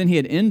 And then he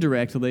had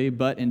indirectly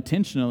but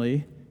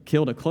intentionally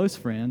killed a close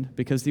friend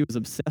because he was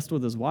obsessed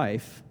with his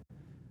wife.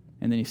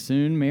 And then he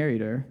soon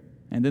married her.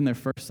 And then their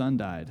first son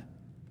died.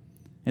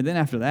 And then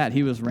after that,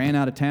 he was ran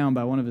out of town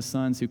by one of his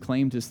sons who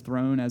claimed his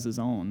throne as his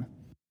own.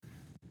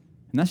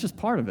 And that's just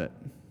part of it.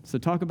 So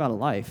talk about a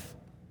life.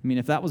 I mean,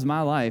 if that was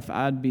my life,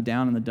 I'd be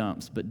down in the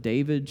dumps. But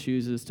David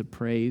chooses to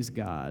praise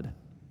God.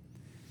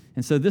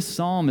 And so this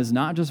psalm is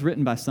not just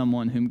written by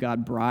someone whom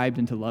God bribed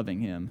into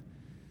loving him.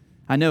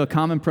 I know a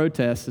common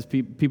protest is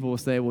people will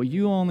say, well,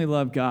 you only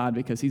love God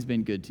because he's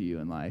been good to you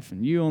in life.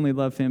 And you only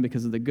love him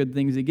because of the good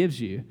things he gives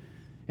you.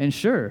 And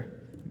sure,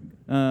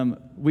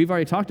 we've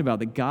already talked about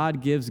that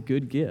God gives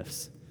good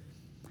gifts.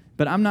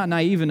 But I'm not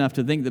naive enough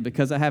to think that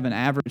because I have an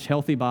average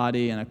healthy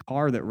body and a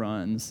car that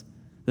runs,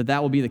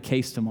 that will be the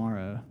case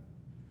tomorrow.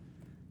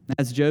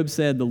 As Job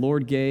said, the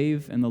Lord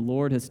gave and the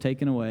Lord has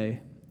taken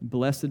away.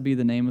 Blessed be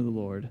the name of the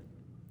Lord.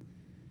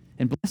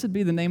 And blessed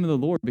be the name of the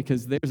Lord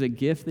because there's a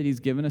gift that he's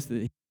given us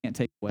that he can't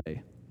take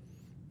away.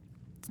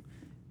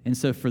 And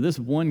so for this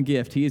one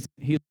gift, he's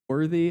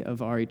worthy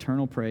of our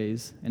eternal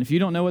praise. And if you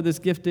don't know what this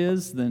gift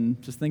is, then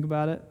just think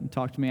about it and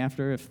talk to me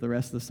after if the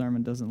rest of the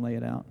sermon doesn't lay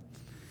it out.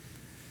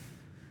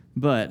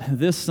 But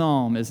this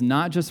psalm is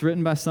not just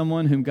written by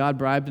someone whom God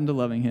bribed into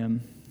loving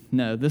him.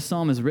 No, this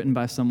psalm is written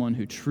by someone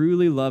who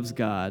truly loves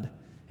God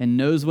and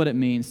knows what it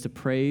means to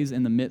praise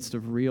in the midst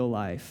of real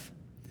life.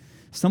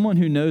 Someone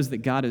who knows that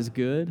God is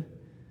good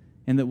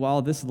and that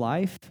while this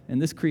life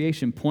and this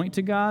creation point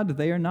to God,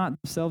 they are not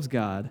themselves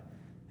God,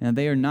 and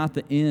they are not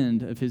the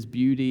end of his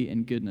beauty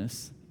and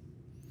goodness.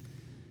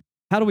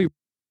 How do we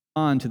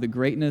respond to the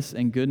greatness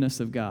and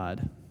goodness of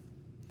God?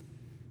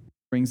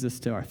 Brings us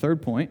to our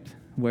third point,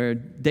 where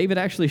David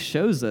actually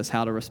shows us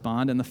how to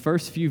respond in the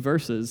first few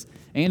verses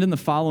and in the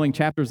following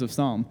chapters of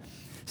Psalm.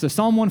 So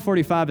Psalm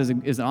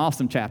 145 is an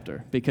awesome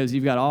chapter because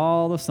you've got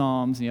all the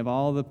Psalms and you have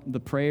all the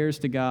prayers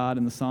to God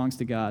and the songs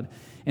to God.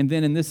 And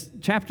then in this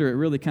chapter, it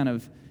really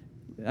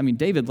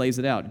David lays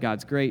it out.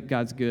 God's great,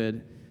 God's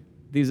good.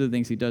 These are the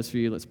things he does for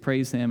you. Let's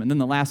praise him. And then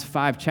the last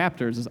 5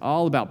 chapters is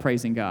all about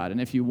praising God.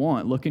 And if you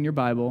want, look in your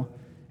Bible.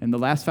 And the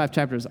last 5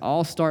 chapters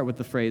all start with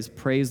the phrase,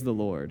 praise the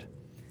Lord.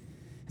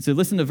 So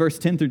listen to verse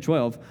 10 through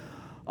 12.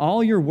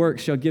 All your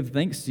works shall give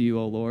thanks to you,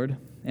 O Lord,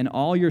 and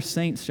all your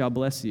saints shall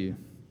bless you.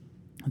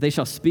 They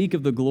shall speak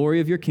of the glory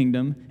of your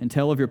kingdom and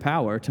tell of your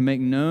power, to make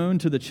known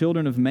to the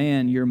children of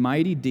man your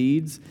mighty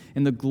deeds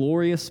and the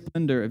glorious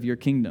splendor of your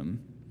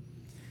kingdom.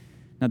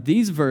 Now,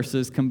 these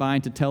verses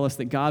combine to tell us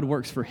that God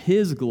works for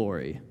his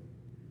glory.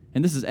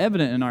 And this is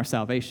evident in our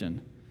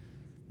salvation.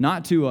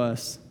 Not to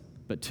us,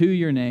 but to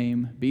your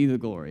name be the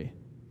glory.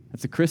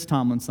 That's a Chris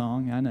Tomlin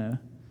song, I know.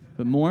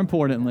 But more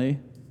importantly,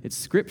 it's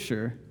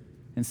scripture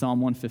in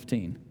Psalm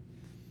 115.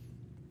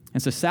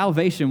 And so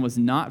salvation was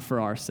not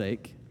for our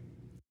sake,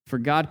 for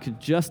God could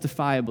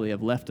justifiably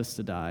have left us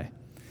to die.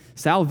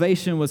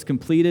 Salvation was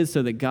completed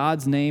so that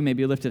God's name may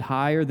be lifted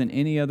higher than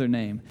any other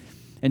name.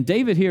 And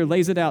David here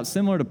lays it out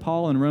similar to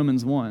Paul in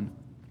Romans 1,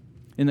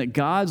 in that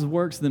God's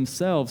works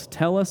themselves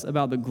tell us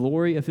about the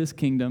glory of his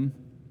kingdom,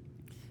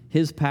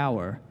 his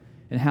power,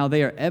 and how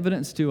they are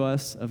evidence to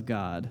us of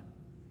God.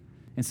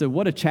 And so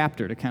what a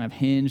chapter to kind of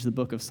hinge the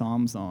book of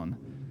Psalms on.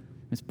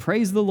 It's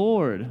praise the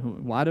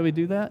Lord. Why do we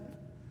do that?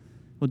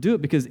 We'll do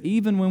it because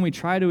even when we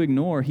try to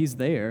ignore, he's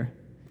there.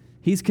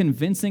 He's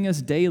convincing us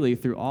daily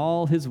through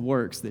all his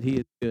works that he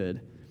is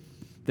good,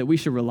 that we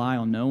should rely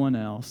on no one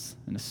else,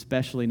 and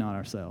especially not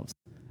ourselves.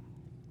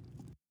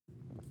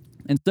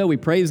 And so we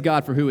praise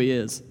God for who he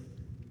is.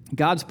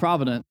 God's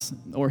providence,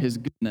 or his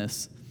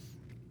goodness,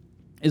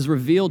 is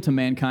revealed to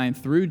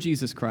mankind through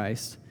Jesus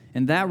Christ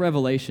And that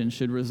revelation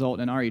should result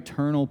in our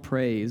eternal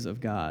praise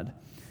of God.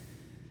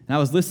 And I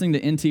was listening to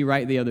N.T.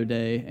 Wright the other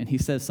day, and he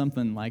says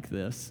something like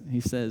this. He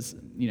says,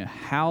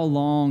 how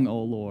long, O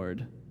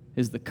Lord,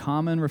 is the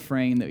common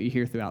refrain that you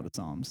hear throughout the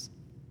Psalms.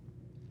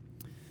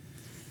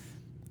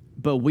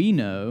 But we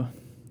know,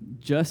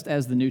 just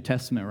as the New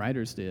Testament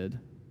writers did,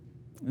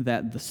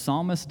 that the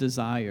psalmist's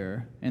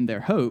desire and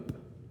their hope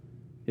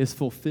is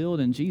fulfilled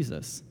in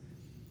Jesus.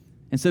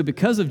 And so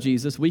because of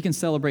Jesus, we can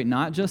celebrate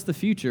not just the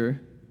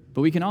future,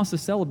 but we can also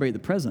celebrate the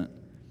present.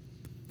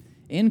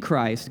 In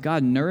Christ,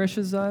 God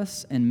nourishes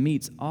us and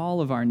meets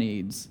all of our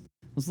needs.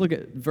 Let's look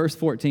at verse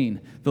 14.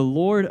 The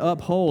Lord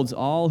upholds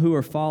all who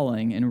are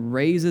falling and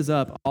raises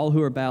up all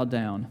who are bowed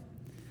down.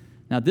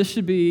 Now, this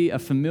should be a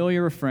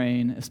familiar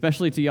refrain,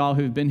 especially to y'all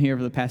who've been here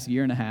for the past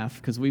year and a half,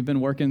 because we've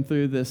been working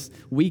through this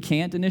We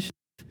Can't initiative.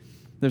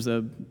 There's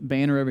a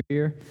banner over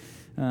here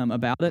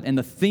about it, and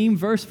the theme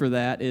verse for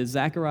that is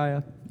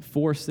Zechariah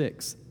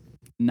 4:6.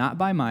 Not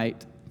by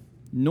might,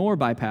 nor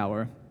by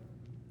power,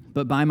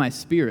 but by my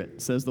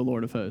Spirit, says the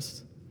Lord of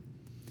hosts.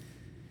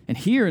 And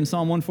here in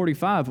Psalm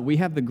 145, we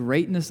have the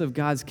greatness of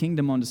God's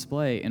kingdom on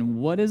display. And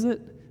what is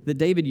it that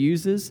David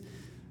uses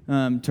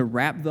to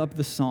wrap up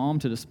the psalm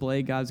to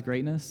display God's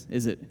greatness?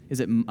 Is it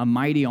a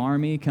mighty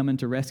army coming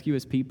to rescue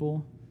his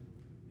people?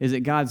 Is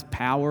it God's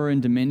power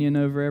and dominion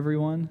over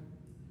everyone?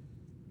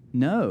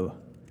 No.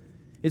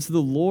 It's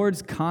the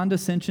Lord's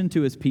condescension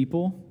to his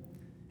people,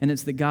 and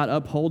it's that God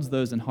upholds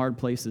those in hard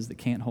places that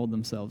can't hold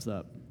themselves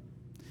up.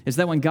 It's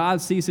that when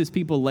God sees his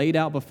people laid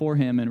out before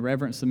him in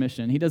reverent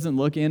submission, he doesn't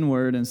look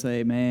inward and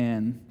say,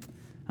 man,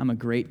 I'm a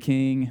great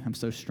king, I'm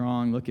so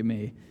strong, look at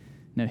me.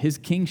 No, his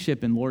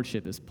kingship and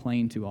lordship is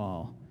plain to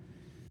all.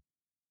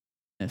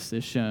 This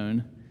is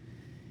shown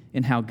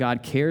in how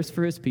God cares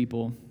for his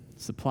people,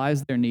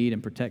 supplies their need,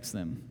 and protects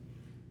them.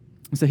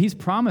 And so he's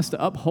promised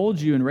to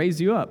uphold you and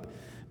raise you up.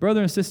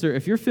 Brother and sister,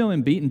 if you're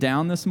feeling beaten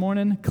down this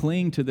morning,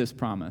 cling to this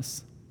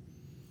promise.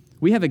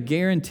 We have a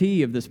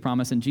guarantee of this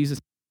promise in Jesus.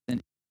 And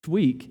each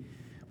week,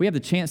 we have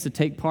the chance to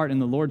take part in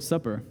the Lord's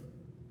Supper,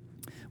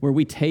 where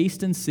we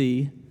taste and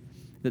see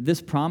that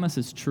this promise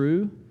is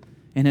true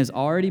and has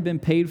already been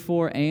paid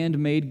for and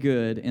made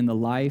good in the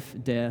life,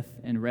 death,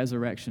 and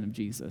resurrection of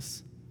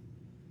Jesus.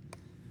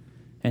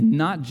 And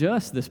not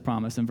just this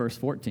promise in verse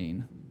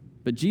 14,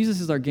 but Jesus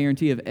is our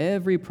guarantee of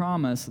every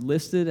promise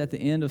listed at the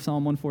end of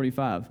Psalm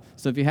 145.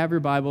 So if you have your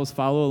Bibles,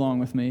 follow along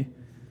with me.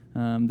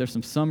 There's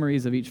some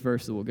summaries of each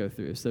verse that we'll go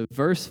through. So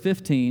verse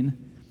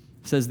 15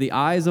 says, the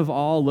eyes of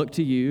all look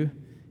to you,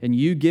 and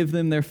you give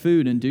them their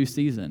food in due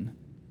season.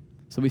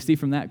 So we see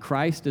from that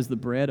Christ is the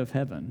bread of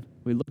heaven.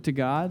 We look to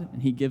God,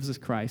 and he gives us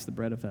Christ, the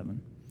bread of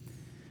heaven.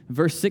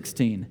 Verse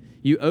 16,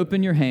 you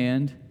open your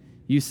hand,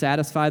 you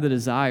satisfy the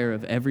desire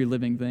of every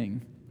living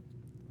thing.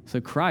 So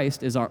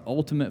Christ is our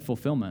ultimate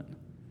fulfillment.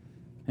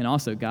 And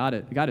also God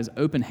is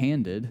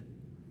open-handed,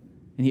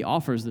 and he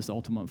offers this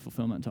ultimate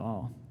fulfillment to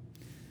all.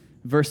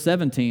 Verse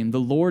 17, the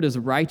Lord is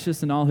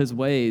righteous in all his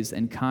ways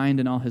and kind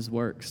in all his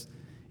works.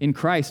 In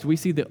Christ, we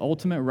see the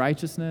ultimate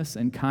righteousness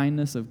and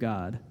kindness of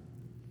God.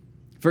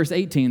 Verse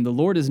 18, the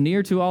Lord is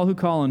near to all who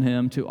call on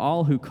him, to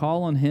all who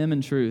call on him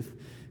in truth.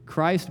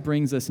 Christ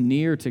brings us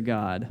near to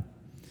God.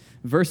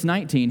 Verse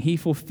 19, he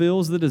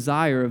fulfills the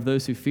desire of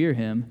those who fear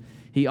him.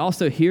 He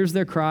also hears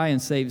their cry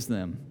and saves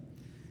them.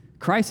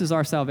 Christ is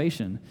our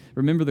salvation.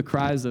 Remember the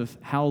cries of,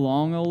 how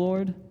long, O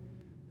Lord?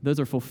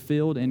 Those are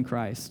fulfilled in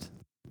Christ.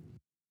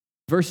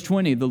 Verse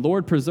 20, the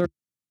Lord preserves,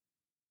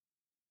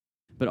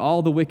 but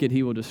all the wicked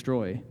he will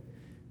destroy.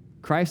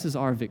 Christ is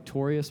our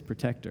victorious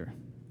protector.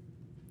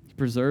 He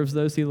preserves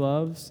those he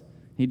loves.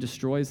 He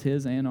destroys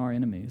his and our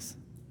enemies.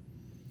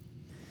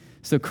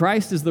 So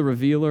Christ is the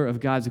revealer of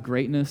God's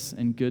greatness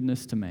and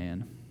goodness to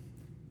man.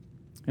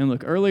 And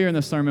look, earlier in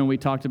the sermon, we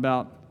talked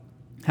about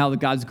how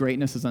God's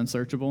greatness is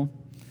unsearchable.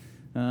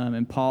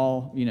 And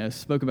Paul,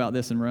 spoke about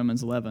this in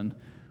Romans 11.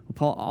 Well,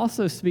 Paul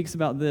also speaks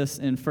about this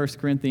in 1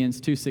 Corinthians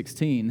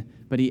 2:16,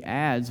 but he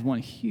adds one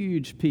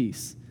huge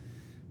piece.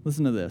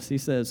 Listen to this. He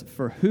says,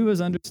 for who has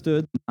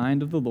understood the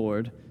mind of the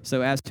Lord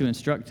so as to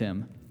instruct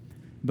him?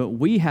 But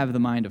we have the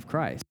mind of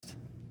Christ.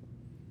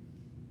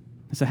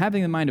 So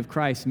having the mind of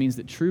Christ means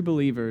that true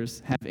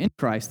believers have in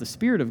Christ the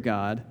Spirit of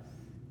God,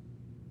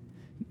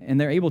 and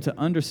they're able to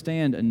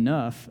understand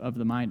enough of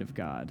the mind of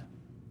God.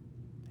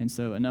 And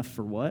so enough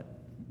for what?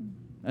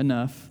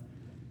 Enough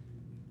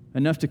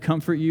to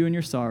comfort you in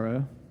your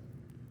sorrow,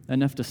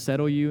 enough to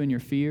settle you in your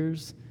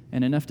fears,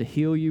 and enough to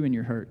heal you in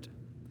your hurt.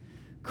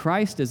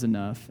 Christ is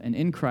enough, and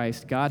in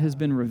Christ, God has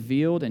been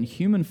revealed in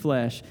human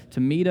flesh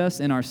to meet us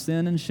in our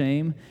sin and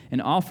shame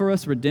and offer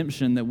us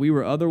redemption that we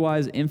were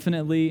otherwise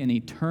infinitely and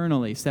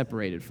eternally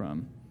separated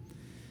from.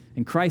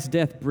 And Christ's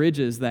death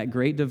bridges that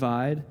great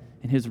divide,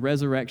 and his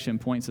resurrection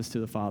points us to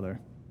the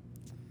Father.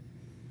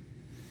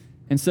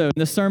 And so in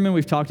this sermon,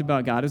 we've talked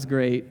about God is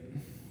great,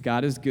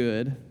 God is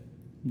good,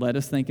 let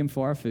us thank him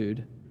for our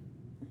food.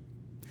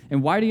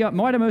 And why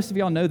do most of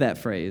y'all know that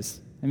phrase?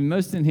 I mean,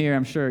 most in here,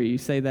 I'm sure you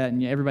say that,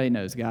 and everybody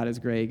knows God is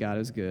great, God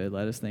is good,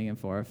 let us thank him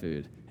for our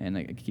food. And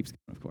it keeps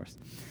going, of course.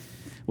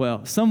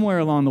 Well, somewhere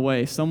along the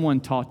way, someone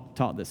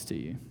taught this to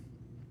you.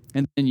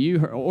 And then you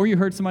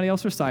heard somebody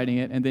else reciting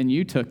it, and then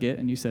you took it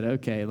and you said,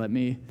 okay, let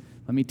me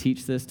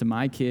teach this to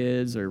my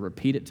kids or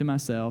repeat it to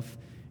myself.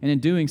 And in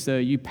doing so,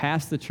 you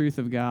pass the truth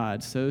of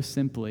God so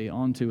simply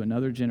on to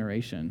another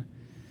generation.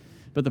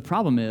 But the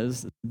problem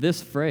is,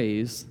 this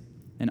phrase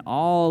and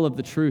all of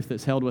the truth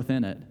that's held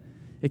within it,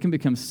 it can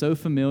become so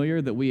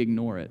familiar that we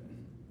ignore it.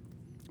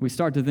 We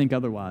start to think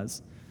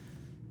otherwise.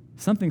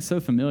 Something so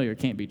familiar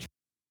can't be true.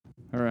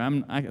 Or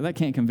that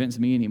can't convince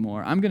me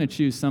anymore. I'm going to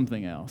choose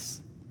something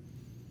else.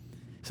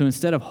 So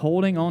instead of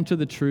holding on to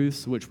the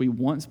truths which we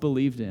once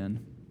believed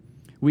in,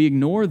 we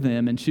ignore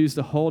them and choose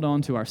to hold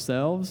on to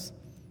ourselves,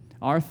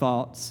 our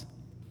thoughts,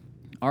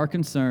 our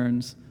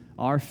concerns,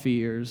 our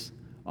fears,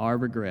 our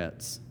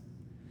regrets.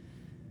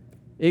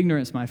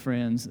 Ignorance, my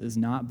friends, is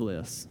not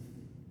bliss.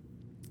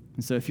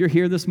 And so if you're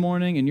here this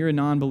morning and you're a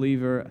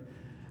non-believer,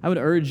 I would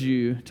urge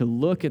you to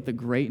look at the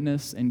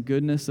greatness and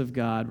goodness of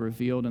God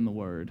revealed in the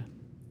Word.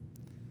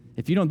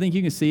 If you don't think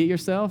you can see it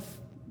yourself,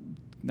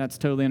 that's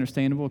totally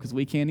understandable because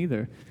we can't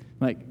either.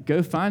 Like,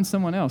 go find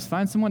someone else.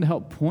 Find someone to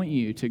help point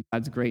you to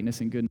God's greatness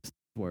and goodness of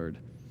the Word.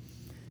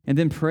 And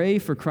then pray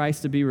for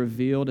Christ to be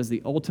revealed as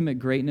the ultimate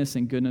greatness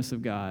and goodness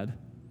of God.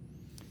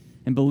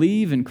 And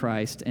believe in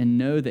Christ and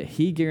know that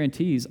He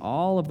guarantees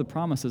all of the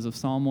promises of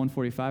Psalm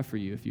 145 for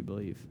you if you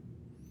believe.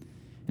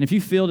 And if you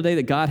feel today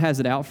that God has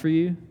it out for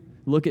you,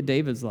 look at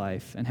David's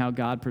life and how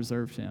God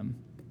preserved him.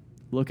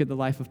 Look at the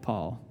life of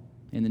Paul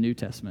in the New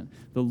Testament.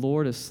 The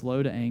Lord is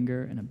slow to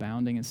anger and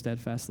abounding in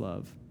steadfast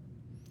love.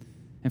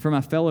 And for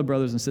my fellow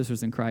brothers and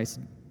sisters in Christ,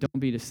 don't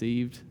be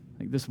deceived.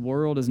 Like, this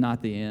world is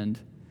not the end.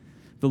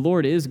 The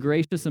Lord is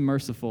gracious and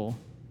merciful,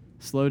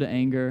 slow to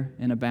anger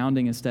and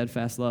abounding in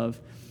steadfast love.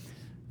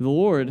 The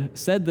Lord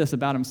said this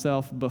about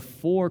himself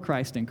before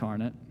Christ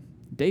incarnate.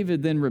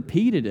 David then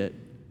repeated it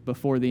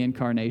before the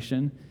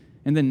incarnation.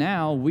 And then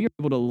now we are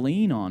able to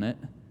lean on it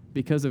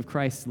because of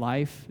Christ's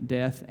life,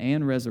 death,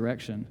 and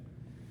resurrection.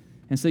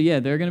 And so, yeah,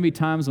 there are going to be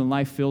times when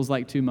life feels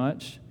like too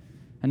much.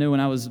 I know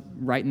when I was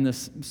writing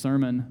this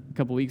sermon a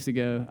couple weeks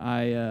ago,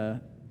 I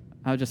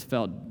just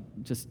felt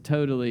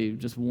totally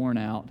worn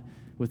out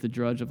with the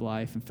drudge of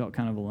life and felt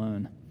kind of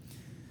alone.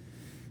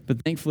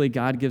 But thankfully,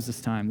 God gives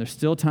us time. There's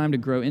still time to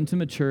grow into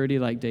maturity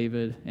like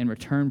David and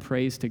return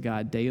praise to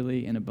God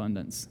daily in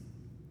abundance.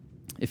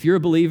 If you're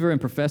a believer and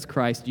profess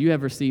Christ, you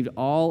have received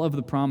all of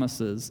the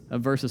promises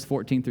of verses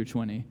 14 through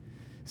 20.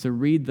 So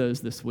read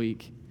those this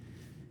week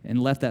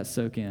and let that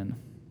soak in.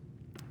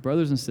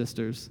 Brothers and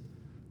sisters,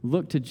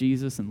 look to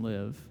Jesus and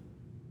live.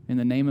 In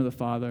the name of the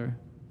Father,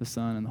 the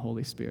Son, and the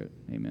Holy Spirit.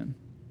 Amen.